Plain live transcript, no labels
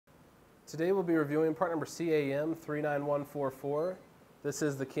Today we'll be reviewing part number CAM 39144. This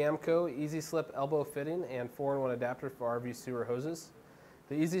is the Camco Easy Slip elbow fitting and 4-in-1 adapter for RV sewer hoses.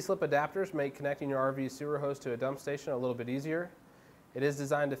 The Easy Slip adapters make connecting your RV sewer hose to a dump station a little bit easier. It is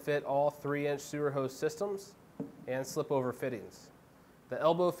designed to fit all 3-inch sewer hose systems and slip over fittings. The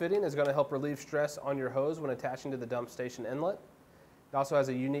elbow fitting is going to help relieve stress on your hose when attaching to the dump station inlet. It also has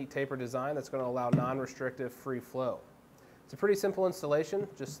a unique taper design that's going to allow non-restrictive free flow. It's a pretty simple installation.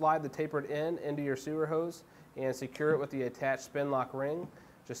 Just slide the tapered end into your sewer hose and secure it with the attached spin lock ring.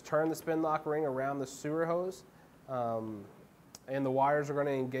 Just turn the spin lock ring around the sewer hose and the wires are going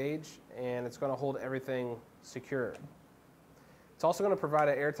to engage and it's going to hold everything secure. It's also going to provide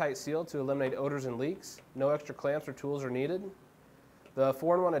an airtight seal to eliminate odors and leaks. No extra clamps or tools are needed. The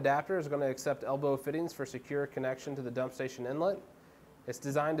 4-in-1 adapter is going to accept elbow fittings for secure connection to the dump station inlet. It's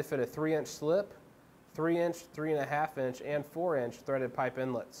designed to fit a 3-inch slip, 3-inch, 3.5-inch, and 4-inch threaded pipe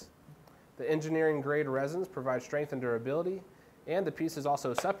inlets. The engineering grade resins provide strength and durability, and the pieces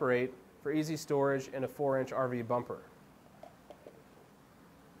also separate for easy storage in a 4-inch RV bumper.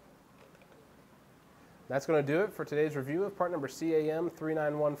 That's going to do it for today's review of part number CAM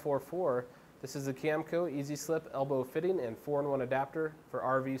 39144. This is the Camco Easy Slip elbow fitting and 4-in-1 adapter for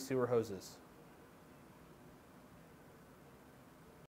RV sewer hoses.